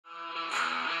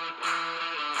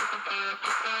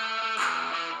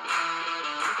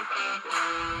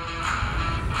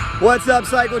What's up,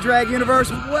 Cycle Drag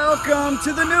Universe? Welcome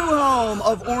to the new home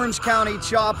of Orange County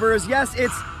Choppers. Yes,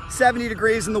 it's 70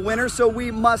 degrees in the winter, so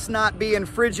we must not be in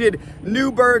frigid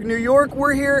Newburgh, New York.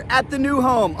 We're here at the new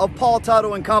home of Paul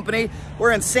Teutul and Company.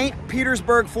 We're in St.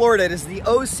 Petersburg, Florida. It is the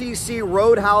OCC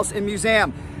Roadhouse and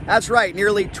Museum. That's right,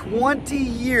 nearly 20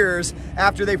 years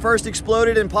after they first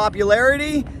exploded in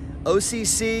popularity,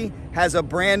 OCC has a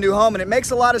brand new home, and it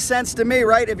makes a lot of sense to me,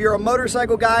 right? If you're a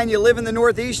motorcycle guy and you live in the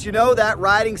Northeast, you know that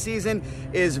riding season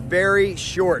is very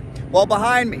short. Well,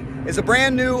 behind me is a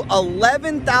brand new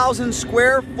 11,000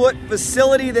 square foot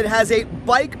facility that has a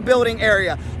bike building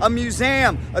area, a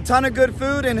museum, a ton of good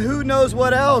food, and who knows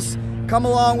what else. Come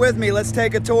along with me, let's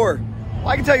take a tour. Well,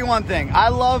 I can tell you one thing, I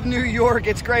love New York,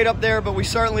 it's great up there, but we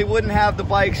certainly wouldn't have the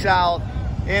bikes out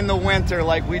in the winter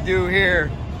like we do here.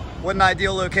 What an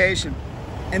ideal location.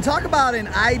 And talk about an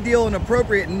ideal and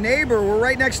appropriate neighbor. We're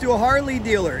right next to a Harley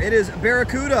dealer. It is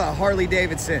Barracuda Harley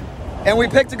Davidson. And we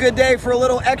picked a good day for a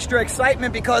little extra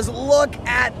excitement because look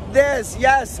at this.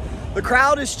 Yes, the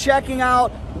crowd is checking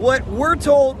out what we're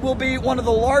told will be one of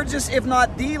the largest, if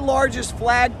not the largest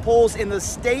flagpoles in the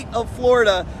state of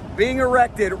Florida being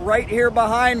erected right here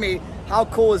behind me. How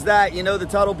cool is that? You know the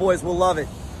Teutul boys will love it.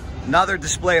 Another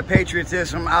display of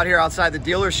patriotism out here outside the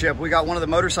dealership. We got one of the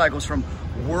motorcycles from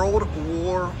World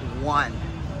War I.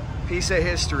 Piece of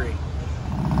history.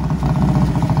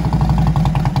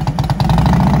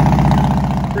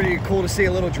 Pretty cool to see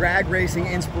a little drag racing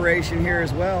inspiration here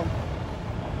as well.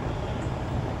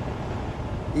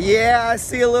 Yeah, I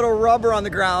see a little rubber on the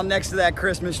ground next to that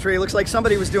Christmas tree. Looks like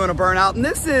somebody was doing a burnout, and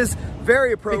this is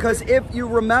very appropriate because if you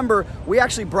remember, we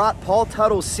actually brought Paul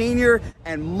Teutul Sr.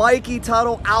 and Mikey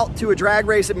Teutul out to a drag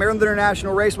race at Maryland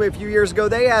International Raceway a few years ago.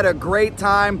 They had a great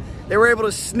time. They were able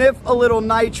to sniff a little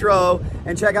nitro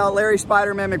and check out Larry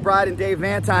Spiderman, McBride, and Dave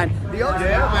Vantine.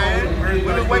 Yeah, man. We've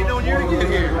been waiting on you to get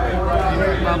here.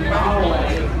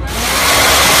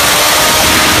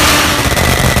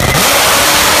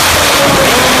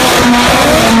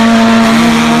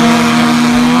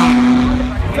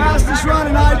 Fastest run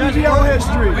in IBDO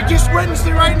history. We just witnessed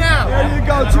it right now. There you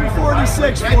go,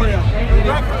 246 for you.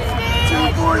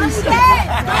 246. Go!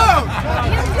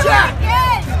 Jack!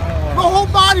 My whole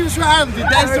body was rattling.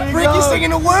 That's the freakiest thing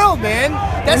in the world, man.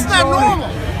 That's not normal.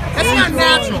 That's not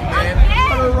natural, man.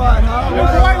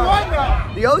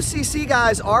 The OCC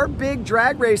guys are big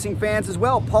drag racing fans as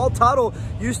well. Paul Teutul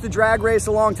used to drag race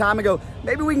a long time ago.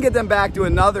 Maybe we can get them back to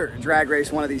another drag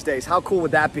race one of these days. How cool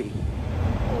would that be?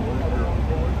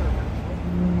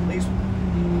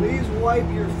 Please wipe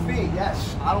your feet.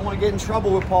 Yes, I don't want to get in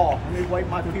trouble with Paul. Let me wipe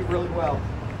my feet really well.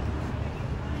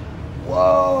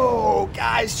 Whoa,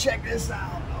 guys, check this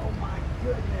out. Oh my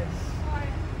goodness.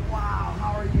 Wow,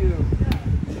 how are you?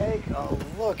 Take a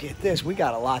look at this. We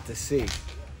got a lot to see.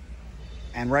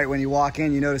 And right when you walk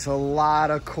in, you notice a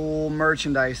lot of cool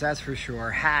merchandise, that's for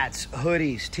sure. Hats,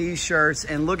 hoodies, t-shirts,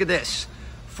 and look at this.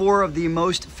 4 of the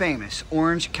most famous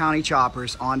Orange County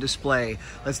choppers on display.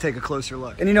 Let's take a closer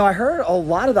look. And you know, I heard a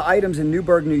lot of the items in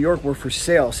Newburgh, New York were for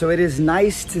sale. So it is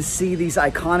nice to see these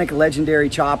iconic, legendary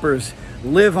choppers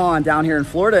live on down here in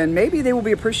Florida. And maybe they will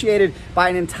be appreciated by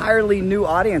an entirely new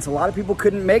audience. A lot of people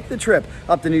couldn't make the trip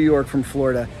up to New York from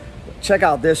Florida. Check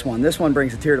out this one. This one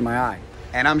brings a tear to my eye.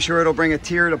 And I'm sure it'll bring a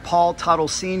tear to Paul Teutul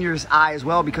Sr.'s eye as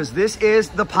well, because this is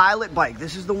the pilot bike.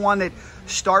 This is the one that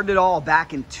started it all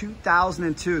back in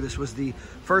 2002. This was the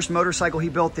first motorcycle he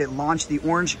built that launched the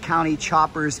Orange County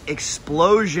Choppers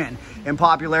explosion in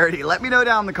popularity. Let me know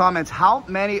down in the comments how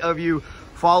many of you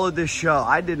followed this show.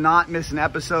 I did not miss an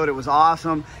episode. It was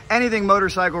awesome. Anything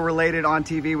motorcycle related on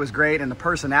TV was great, and the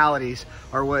personalities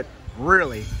are what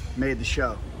really made the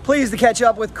show. Pleased to catch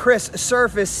up with Chris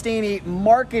Surface-Steeney,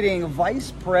 Marketing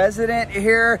Vice President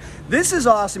here. This is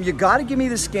awesome. You got to give me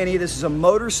the skinny. This is a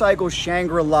motorcycle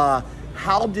Shangri-La.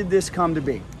 How did this come to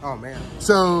be? Oh man.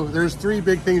 So there's 3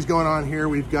 big things going on here.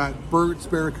 We've got Bert's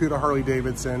Barracuda Harley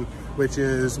Davidson, which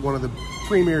is one of the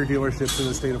premier dealerships in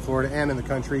the state of Florida and in the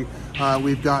country.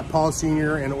 We've got Paul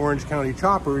Sr. and Orange County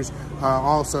Choppers,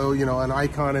 also, you know, an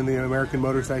icon in the American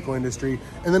motorcycle industry.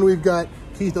 And then we've got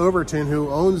Keith Overton, who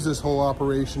owns this whole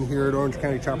operation here at Orange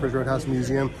County Choppers Roadhouse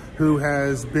Museum, who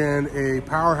has been a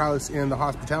powerhouse in the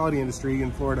hospitality industry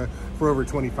in Florida for over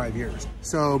 25 years.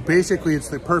 So basically, it's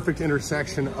the perfect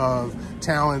intersection of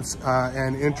talents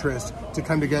and interests to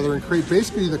come together and create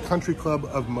basically the country club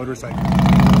of motorcycling.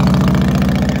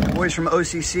 The boys from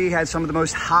OCC had some of the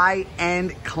most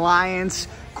high-end clients.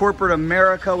 Corporate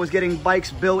America was getting bikes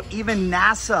built. Even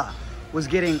NASA was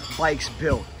getting bikes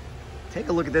built. Take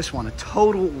a look at this one, a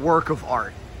total work of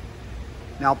art.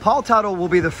 Now, Paul Teutul will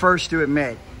be the first to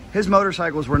admit his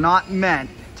motorcycles were not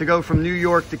meant to go from New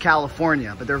York to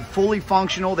California, but they're fully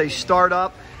functional. They start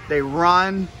up, they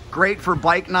run, great for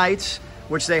bike nights,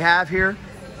 which they have here.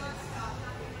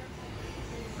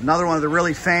 Another one of the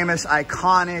really famous,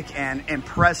 iconic, and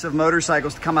impressive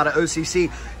motorcycles to come out of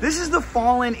OCC. This is the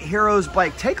Fallen Heroes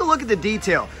bike. Take a look at the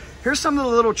detail. Here's some of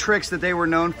the little tricks that they were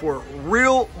known for.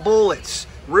 Real bullets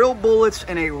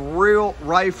and a real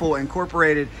rifle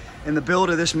incorporated in the build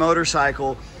of this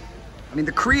motorcycle. I mean,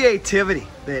 the creativity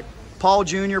that Paul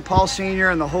Jr., Paul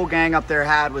Sr., and the whole gang up there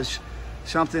had was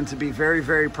something to be very,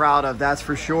 very proud of, that's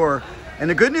for sure. And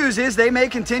the good news is they may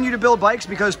continue to build bikes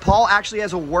because Paul actually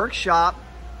has a workshop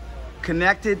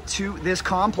connected to this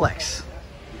complex.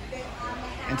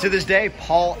 And to this day,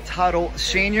 Paul Teutul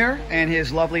Sr. and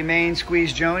his lovely main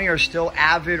squeeze Joni are still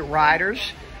avid riders.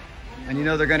 And you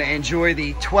know they're going to enjoy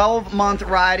the 12-month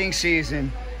riding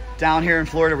season down here in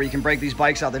Florida where you can break these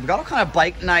bikes out. They've got all kind of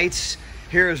bike nights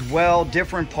here as well,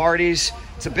 different parties.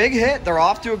 It's a big hit. They're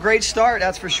off to a great start,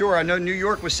 that's for sure. I know New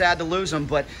York was sad to lose them,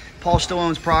 but Paul still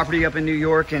owns property up in New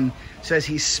York and says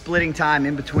he's splitting time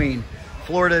in between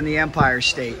Florida and the Empire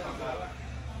State.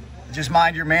 Just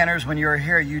mind your manners when you're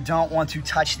here. You don't want to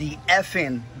touch the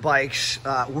effing bikes.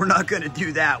 We're not going to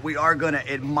do that. We are going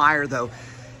to admire, though.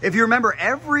 If you remember,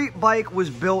 every bike was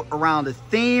built around a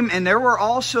theme, and there were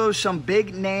also some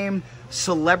big name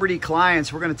celebrity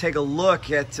clients. We're going to take a look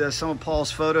at some of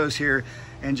Paul's photos here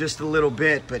in just a little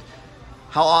bit, but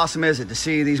how awesome is it to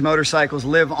see these motorcycles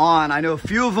live on? I know a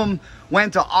few of them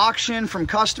went to auction from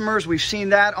customers. We've seen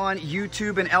that on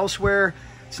YouTube and elsewhere.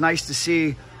 It's nice to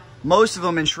see most of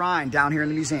them enshrined down here in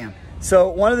the museum. So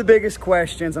one of the biggest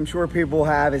questions I'm sure people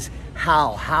have is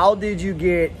how did you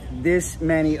get this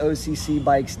many OCC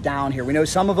bikes down here? We know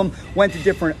some of them went to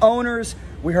different owners.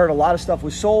 We heard a lot of stuff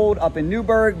was sold up in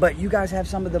Newburgh, but you guys have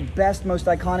some of the best, most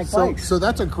iconic bikes. So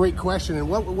that's a great question. And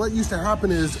what used to happen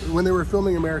is when they were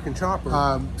filming American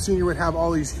Chopper, Senior would have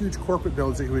all these huge corporate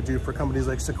builds that he would do for companies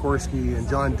like Sikorsky and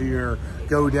John Deere,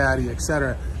 GoDaddy,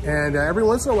 etc. And every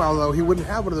once in a while, though, he wouldn't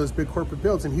have one of those big corporate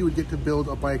builds, and he would get to build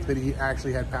a bike that he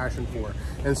actually had passion for.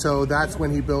 And so that's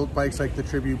when he built bikes like the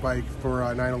tribute bike for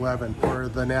 9/11, or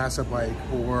the NASA bike,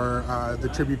 or the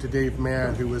tribute to Dave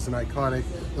Mann, who was an iconic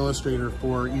illustrator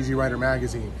for Easy Rider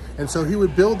magazine. And so he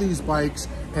would build these bikes,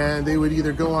 and they would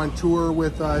either go on tour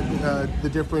with the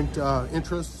different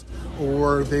interests,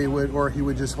 or he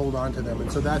would just hold on to them.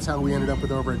 And so that's how we ended up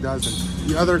with over a dozen.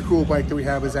 The other cool bike that we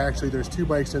have is actually, there's two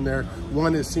bikes in there.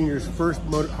 One is Senior's first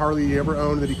Harley he ever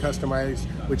owned that he customized,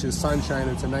 which is Sunshine.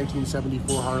 It's a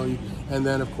 1974 Harley. And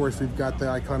then of course we've got the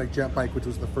iconic jet bike, which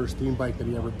was the first theme bike that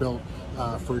he ever built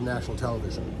for national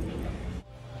television.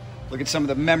 Look at some of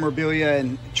the memorabilia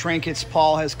and trinkets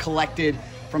Paul has collected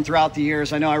from throughout the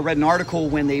years. I know I read an article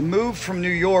when they moved from New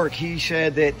York, he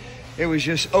said that it was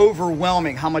just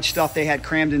overwhelming how much stuff they had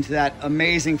crammed into that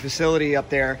amazing facility up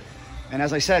there. And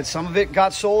as I said, some of it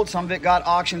got sold, some of it got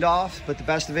auctioned off, but the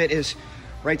best of it is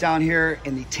right down here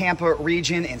in the Tampa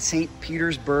region in St.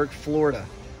 Petersburg, Florida.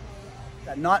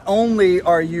 Not only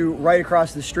are you right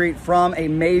across the street from a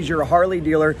major Harley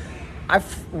dealer,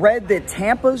 I've read that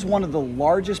Tampa's one of the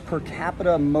largest per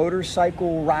capita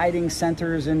motorcycle riding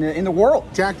centers in the world.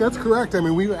 Jack, that's correct. I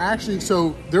mean, we actually,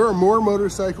 so there are more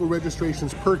motorcycle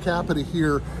registrations per capita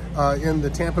here in the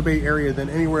Tampa Bay area than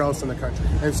anywhere else in the country.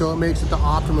 And so it makes it the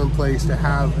optimum place to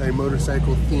have a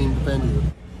motorcycle themed venue.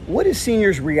 What is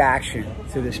Senior's reaction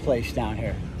to this place down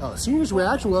here? Oh, Senior's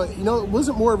reaction, well, you know, it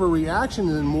wasn't more of a reaction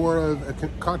than more of a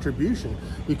contribution,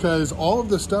 because all of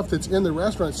the stuff that's in the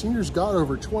restaurant, Senior's got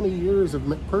over 20 years of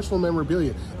personal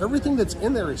memorabilia. Everything that's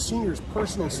in there is Senior's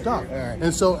personal stuff.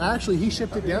 And so actually he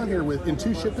shipped it down here in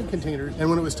 2 shipping containers, and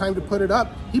when it was time to put it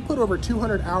up, he put over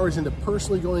 200 hours into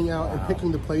personally going out and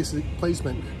picking the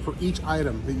placement for each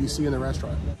item that you see in the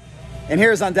restaurant. And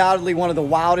here's undoubtedly one of the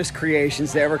wildest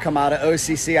creations to ever come out of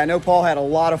OCC. I know Paul had a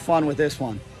lot of fun with this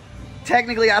one.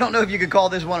 Technically, I don't know if you could call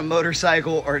this one a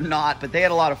motorcycle or not, but they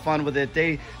had a lot of fun with it.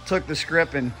 They took the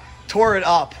script and tore it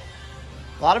up.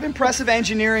 A lot of impressive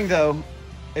engineering, though,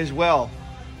 as well.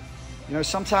 You know,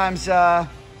 sometimes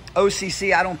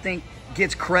OCC, I don't think,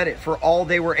 gets credit for all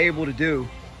they were able to do.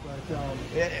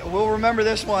 We'll remember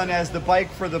this one as the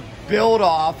bike for the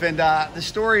build-off, and the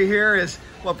story here is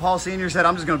what Paul Sr. said,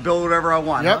 I'm just going to build whatever I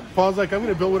want. Yep, huh? Paul's like, I'm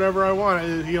going to build whatever I want.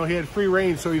 You know, he had free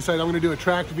reign, so he said, I'm going to do a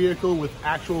tracked vehicle with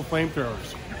actual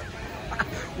flamethrowers.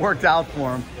 Worked out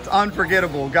for him. It's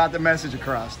unforgettable. Got the message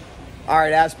across. All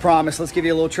right, as promised, let's give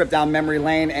you a little trip down memory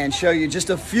lane and show you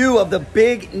just a few of the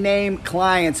big name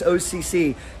clients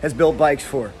OCC has built bikes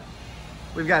for.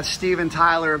 We've got Steven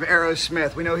Tyler of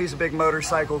Aerosmith. We know he's a big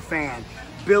motorcycle fan.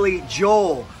 Billy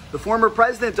Joel. The former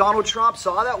president, Donald Trump,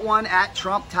 saw that one at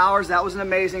Trump Towers. That was an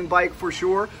amazing bike for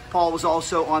sure. Paul was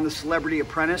also on The Celebrity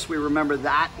Apprentice. We remember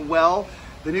that well.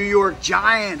 The New York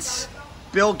Giants,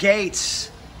 Bill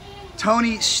Gates,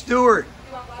 Tony Stewart,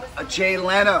 Jay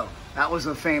Leno. That was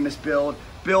a famous build.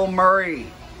 Bill Murray,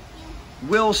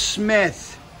 Will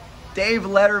Smith, Dave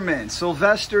Letterman,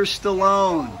 Sylvester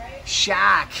Stallone,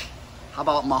 Shaq. How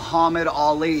about Muhammad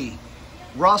Ali,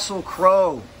 Russell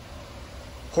Crowe,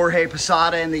 Jorge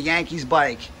Posada and the Yankees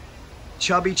bike,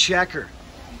 Chubby Checker,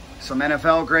 some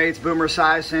NFL greats, Boomer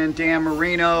Esiason, Dan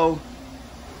Marino,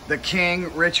 the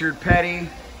King, Richard Petty.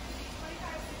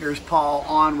 Here's Paul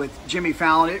on with Jimmy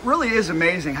Fallon. It really is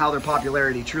amazing how their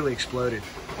popularity truly exploded.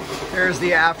 There's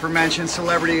the aforementioned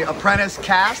Celebrity Apprentice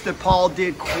cast that Paul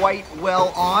did quite well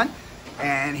on.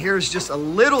 And here's just a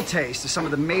little taste of some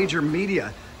of the major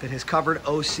media that has covered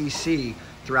OCC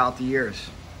throughout the years.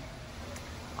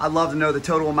 I'd love to know the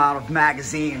total amount of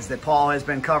magazines that Paul has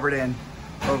been covered in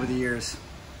over the years.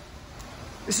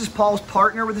 This is Paul's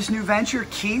partner with this new venture,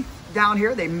 Keith, down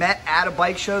here. They met at a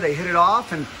bike show, they hit it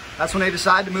off, and that's when they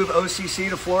decided to move OCC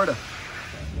to Florida.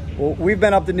 Well, we've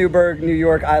been up to Newburgh, New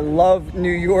York. I love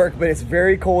New York, but it's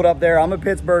very cold up there. I'm a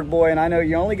Pittsburgh boy, and I know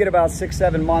you only get about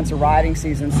 6-7 months of riding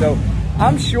season, so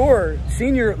I'm sure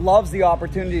Senior loves the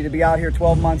opportunity to be out here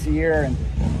 12 months a year, and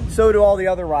so do all the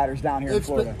other riders down here in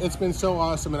Florida. It's been so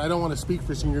awesome, and I don't want to speak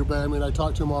for Senior, but I mean, I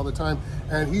talk to him all the time,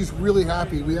 and he's really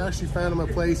happy. We actually found him a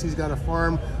place. He's got a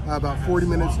farm about 40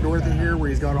 minutes north of here where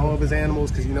he's got all of his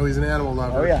animals, because you know he's an animal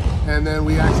lover. Oh, yeah. And then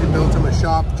we actually built him a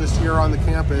shop just here on the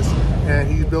campus, and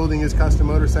he's building his custom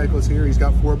motorcycles here. He's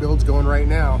got 4 builds going right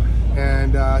now.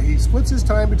 And he splits his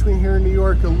time between here and New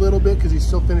York a little bit because he's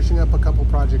still finishing up a couple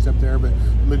projects up there, but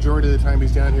the majority of the time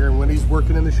he's down here. And when he's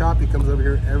working in the shop, he comes over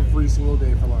here every single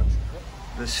day for lunch.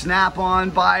 The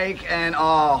Snap-on bike, and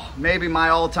oh, maybe my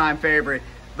all-time favorite,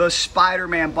 the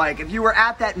Spiderman bike. If you were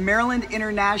at that Maryland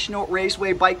International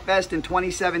Raceway Bike Fest in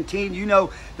 2017, you know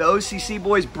the OCC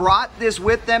boys brought this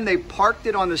with them. They parked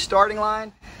it on the starting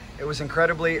line. It was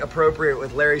incredibly appropriate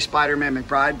with Larry Spiderman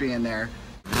McBride being there.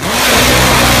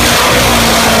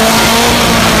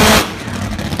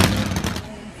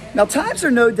 Now, times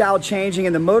are no doubt changing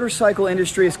and the motorcycle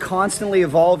industry is constantly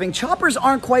evolving. Choppers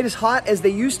aren't quite as hot as they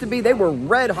used to be. They were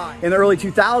red hot in the early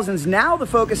 2000s. Now the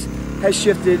focus has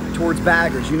shifted towards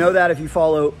baggers. You know that if you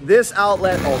follow this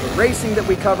outlet, all the racing that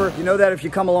we cover. You know that if you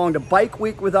come along to Bike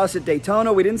Week with us at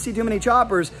Daytona. We didn't see too many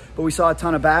choppers, but we saw a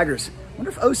ton of baggers. I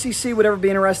wonder if OCC would ever be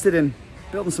interested in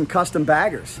building some custom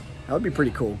baggers. That would be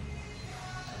pretty cool.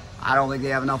 I don't think they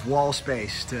have enough wall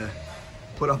space to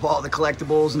put up all the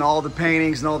collectibles and all the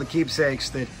paintings and all the keepsakes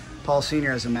that Paul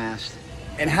Sr. has amassed.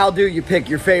 And how do you pick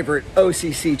your favorite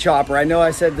OCC chopper? I know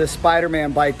I said the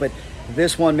Spiderman bike, but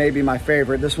this one may be my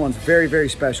favorite. This one's very, very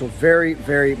special, very,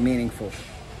 very meaningful.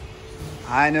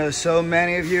 I know so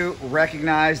many of you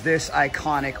recognize this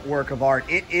iconic work of art.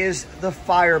 It is the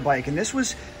Fire Bike, and this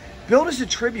was built as a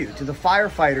tribute to the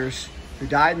firefighters who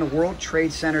died in the World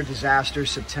Trade Center disaster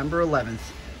September 11th,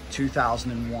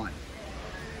 2001.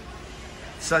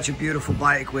 Such a beautiful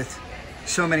bike with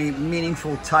so many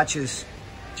meaningful touches.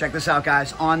 Check this out,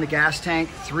 guys. On the gas tank,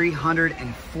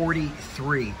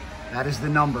 343. That is the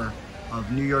number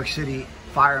of New York City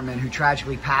firemen who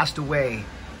tragically passed away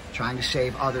trying to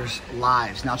save others'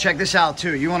 lives. Now check this out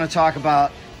too. You want to talk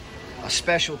about a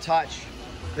special touch.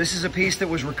 This is a piece that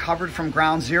was recovered from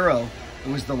Ground Zero.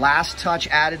 It was the last touch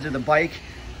added to the bike.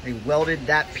 They welded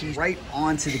that piece right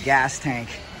onto the gas tank.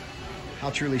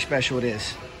 How truly special it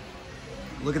is.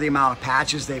 Look at the amount of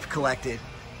patches they've collected.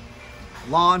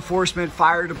 Law enforcement,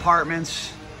 fire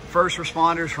departments, first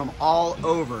responders from all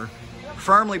over,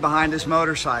 firmly behind this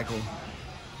motorcycle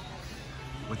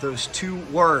with those 2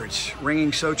 words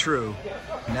ringing so true: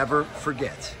 never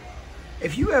forget.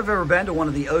 If you have ever been to one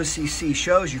of the OCC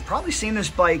shows, you've probably seen this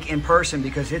bike in person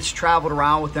because it's traveled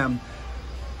around with them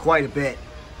quite a bit.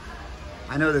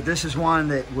 I know that this is one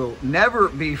that will never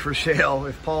be for sale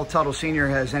if Paul Teutul Sr.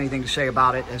 has anything to say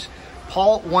about it. As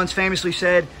Paul once famously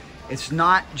said, it's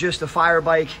not just a fire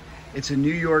bike, it's a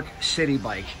New York City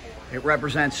bike. It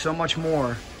represents so much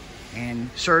more and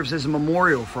serves as a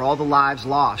memorial for all the lives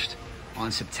lost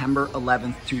on September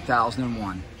 11th,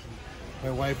 2001. My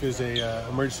wife is a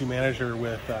emergency manager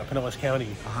with Pinellas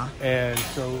County, and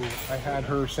so I had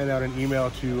her send out an email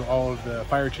to all of the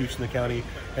fire chiefs in the county,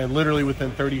 and literally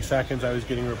within 30 seconds I was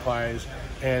getting replies.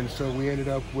 And so we ended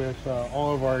up with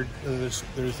all of our, there's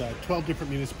 12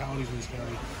 different municipalities in this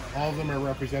county. All of them are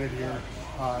represented here.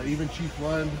 Even Chief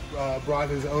Lund brought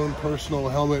his own personal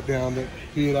helmet down that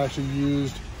he had actually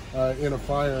used in a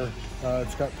fire.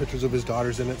 It's got pictures of his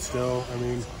daughters in it still. I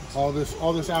mean, all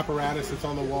this apparatus that's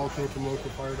on the wall came from local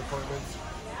fire departments.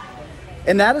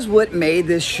 And that is what made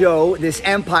this show, this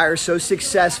empire, so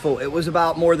successful. It was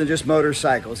about more than just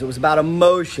motorcycles. It was about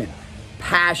emotion,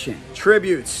 passion,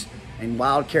 tributes, and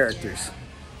wild characters.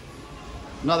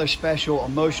 Another special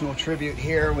emotional tribute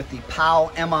here with the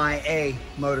POW MIA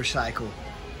motorcycle.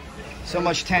 So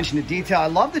much attention to detail. I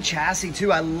love the chassis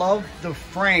too. I love the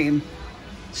frame.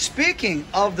 Speaking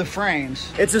of the frames,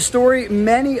 it's a story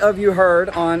many of you heard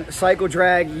on Cycle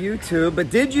Drag YouTube, but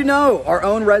did you know our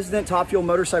own resident Top Fuel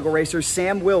motorcycle racer,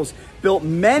 Sam Wills, built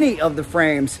many of the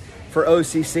frames for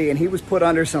OCC, and he was put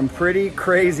under some pretty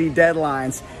crazy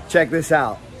deadlines. Check this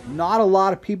out. Not a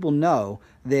lot of people know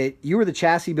that you were the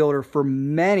chassis builder for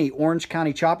many Orange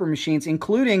County chopper machines,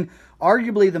 including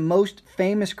arguably the most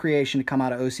famous creation to come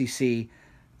out of OCC,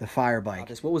 the Fire Bike.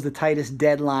 What was the tightest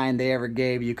deadline they ever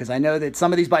gave you? Because I know that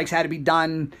some of these bikes had to be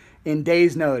done in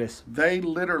days' notice. They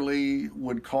literally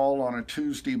would call on a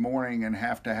Tuesday morning and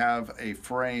have to have a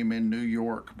frame in New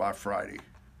York by Friday.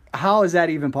 How is that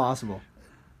even possible?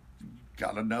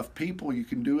 Got enough people, you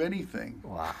can do anything.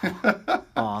 Wow.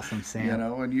 Awesome, Sam. You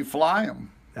know, and you fly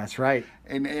them. That's right.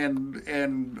 And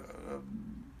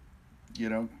you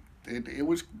know, it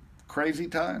was crazy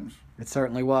times. It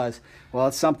certainly was. Well,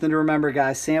 it's something to remember,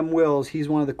 guys. Sam Wills, he's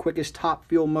one of the quickest top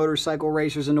fuel motorcycle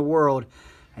racers in the world,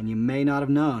 and you may not have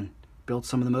known, built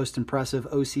some of the most impressive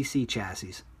OCC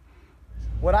chassis.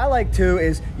 What I like too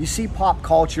is you see pop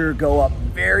culture go up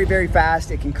very, very fast.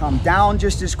 It can come down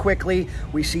just as quickly.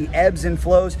 We see ebbs and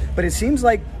flows, but it seems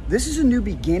like this is a new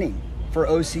beginning for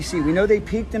OCC. We know they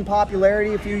peaked in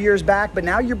popularity a few years back, but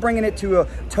now you're bringing it to a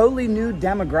totally new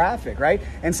demographic, right?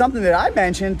 And something that I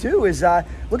mentioned too is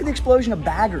look at the explosion of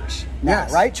baggers now,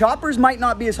 yes. Right? Choppers might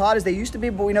not be as hot as they used to be,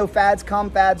 but we know fads come,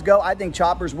 fads go. I think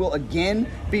choppers will again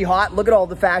be hot. Look at all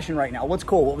the fashion right now. What's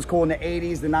cool? What was cool in the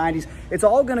 80s, the 90s? It's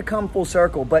all gonna come full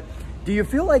circle, but do you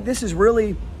feel like this is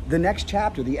really the next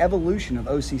chapter, the evolution of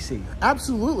OCC?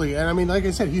 Absolutely. And I mean, like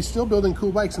I said, he's still building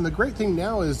cool bikes, and the great thing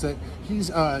now is that he's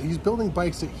building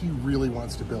bikes that he really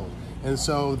wants to build. And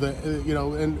so the you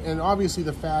know, and obviously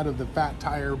the fad of the fat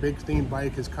tire big theme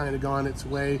bike has kind of gone its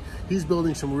way. He's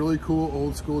building some really cool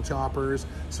old school choppers,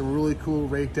 some really cool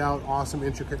raked out awesome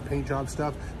intricate paint job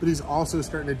stuff, but he's also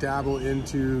starting to dabble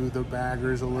into the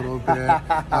baggers a little bit.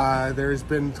 There's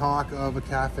been talk of a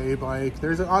cafe bike.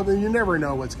 You never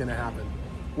know what's going to happen.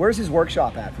 Where's his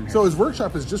workshop at from here? So his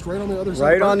workshop is just right on the other side.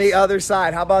 Right on the other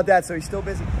side. How about that? So he's still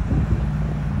busy.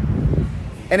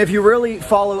 And if you really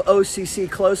follow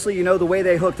OCC closely, you know the way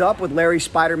they hooked up with Larry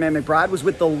Spiderman McBride was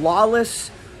with the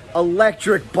Lawless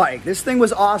electric bike. This thing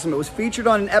was awesome. It was featured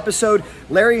on an episode.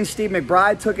 Larry and Steve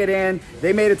McBride took it in.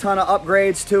 They made a ton of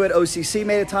upgrades to it. OCC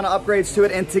made a ton of upgrades to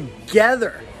it. And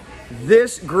together,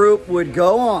 this group would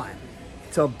go on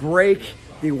to break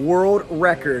the world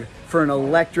record for an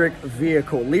electric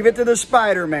vehicle. Leave it to the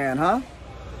Spider-Man, huh?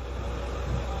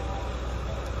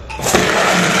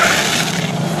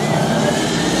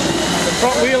 The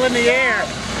front wheel in the air.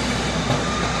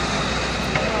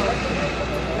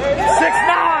 6'9",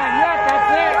 yeah,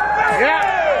 that's it.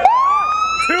 Yeah.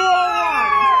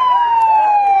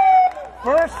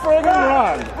 201. First friggin'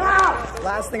 run.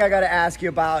 Last thing I got to ask you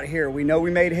about here. We know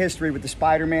we made history with the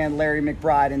Spider-Man, Larry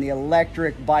McBride, and the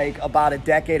electric bike about a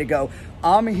decade ago.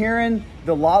 I'm hearing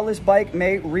the Lawless bike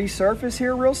may resurface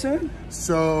here real soon.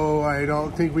 So I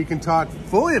don't think we can talk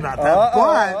fully about that,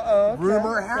 but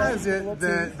rumor has it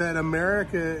that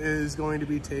America is going to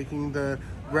be taking the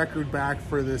record back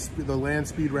for the land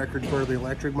speed record for the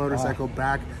electric motorcycle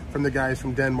back from the guys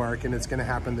from Denmark, and it's going to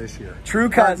happen this year. True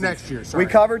Cousins. Next year, sorry.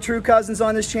 We cover True Cousins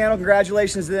on this channel.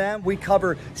 Congratulations to them. We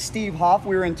cover Steve Huff.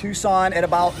 We were in Tucson at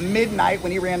about midnight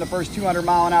when he ran the first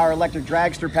 200-mile-an-hour electric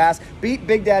dragster pass. Beat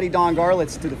Big Daddy Don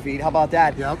Garlitz to the feet. How about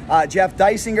that? Yep. Jeff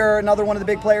Dysinger, another one of the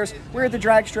big players. We were at the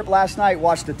drag strip last night,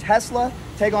 watched a Tesla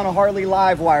take on a Harley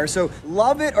live wire. So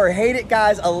love it or hate it,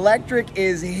 guys, electric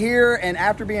is here, and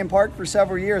after being parked for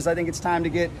several years, I think it's time to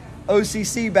get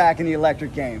OCC back in the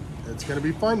electric game. It's going to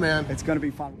be fun, man. It's going to be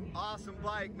fun. Awesome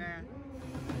bike, man.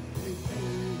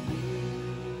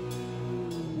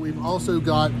 We've also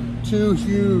got two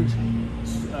huge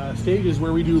stages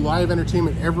where we do live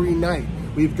entertainment every night.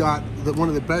 We've got one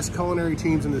of the best culinary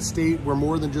teams in the state. We're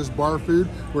more than just bar food.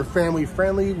 We're family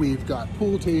friendly. We've got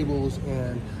pool tables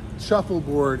and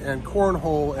shuffleboard and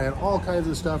cornhole and all kinds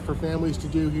of stuff for families to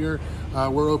do here.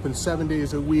 We're open 7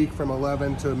 days a week from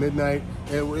 11 to midnight.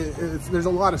 There's a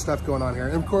lot of stuff going on here.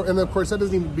 And of course, that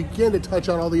doesn't even begin to touch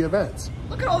on all the events.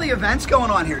 Look at all the events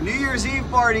going on here. New Year's Eve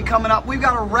party coming up. We've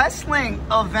got a wrestling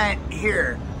event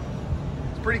here.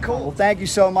 Pretty cool. Well, thank you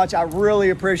so much. I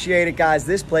really appreciate it, guys.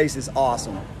 This place is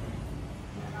awesome.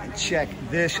 And check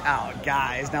this out,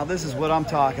 guys. Now, this is what I'm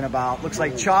talking about. Looks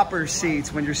like chopper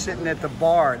seats when you're sitting at the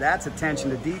bar. That's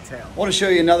attention to detail. I want to show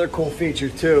you another cool feature,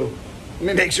 too. Let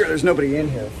me make sure there's nobody in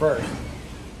here first.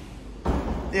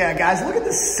 Yeah, guys, look at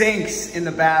the sinks in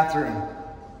the bathroom.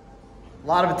 A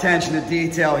lot of attention to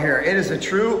detail here. It is a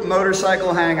true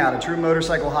motorcycle hangout, a true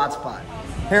motorcycle hotspot.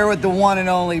 Here with the one and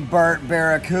only Bert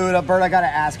Barracuda. Bert, I gotta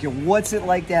ask you, what's it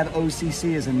like to have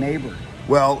OCC as a neighbor?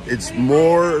 Well, it's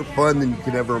more fun than you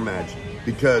can ever imagine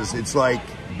because it's like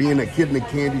being a kid in a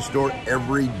candy store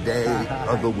every day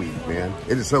of the week, man.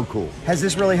 It is so cool. Has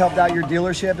this really helped out your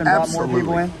dealership and brought more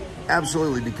people in?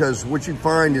 Absolutely, because what you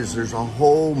find is there's a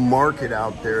whole market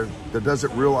out there that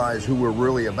doesn't realize who we're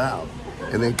really about.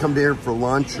 And they come here for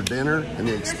lunch or dinner, and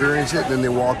they experience it, and then they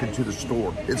walk into the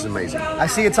store. It's amazing. I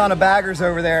see a ton of baggers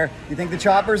over there. You think the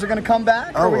choppers are going to come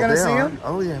back? Are we going to see them?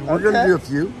 Oh, yeah. We're going to do a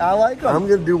few. I like them. I'm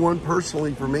going to do one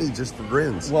personally for me, just for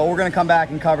grins. Well, we're going to come back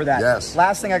and cover that. Yes.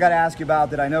 Last thing I got to ask you about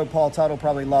that I know Paul Teutul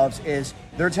probably loves is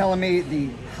they're telling me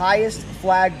the highest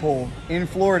flagpole in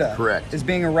Florida is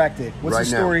being erected. What's the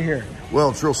story here? Well,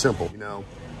 it's real simple. You know,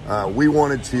 we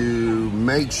wanted to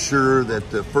make sure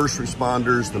that the first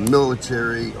responders, the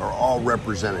military, are all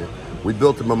represented. We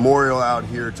built a memorial out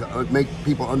here to make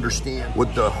people understand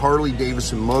what the Harley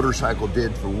Davidson motorcycle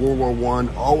did for World War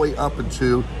I all the way up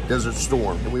into Desert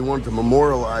Storm. And we wanted to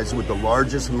memorialize it with the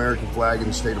largest American flag in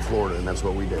the state of Florida, and that's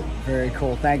what we did. Very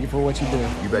cool. Thank you for what you do.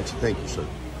 You betcha. Thank you, sir.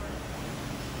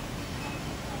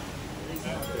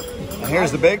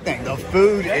 Here's the big thing. The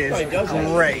food is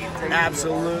great.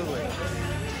 Absolutely.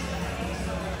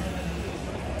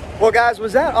 Well, guys,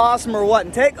 was that awesome or what?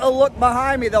 And take a look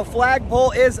behind me. The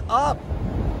flagpole is up.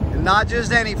 And not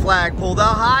just any flagpole, the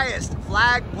highest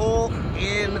flagpole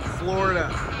in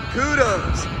Florida.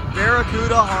 Kudos,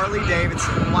 Barracuda Harley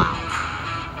Davidson. Wow.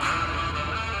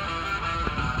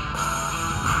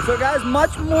 So guys,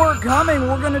 much more coming.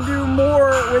 We're gonna do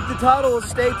more with the Teutul.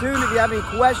 Stay tuned. If you have any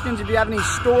questions, if you have any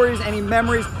stories, any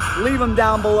memories, leave them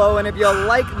down below. And if you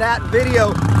like that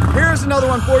video, here's another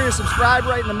one for you. Subscribe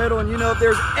right in the middle. And you know, if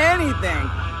there's anything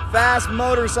fast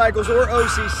motorcycles or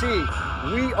OCC,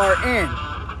 we are in.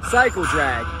 Cycle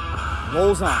Drag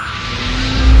rolls on.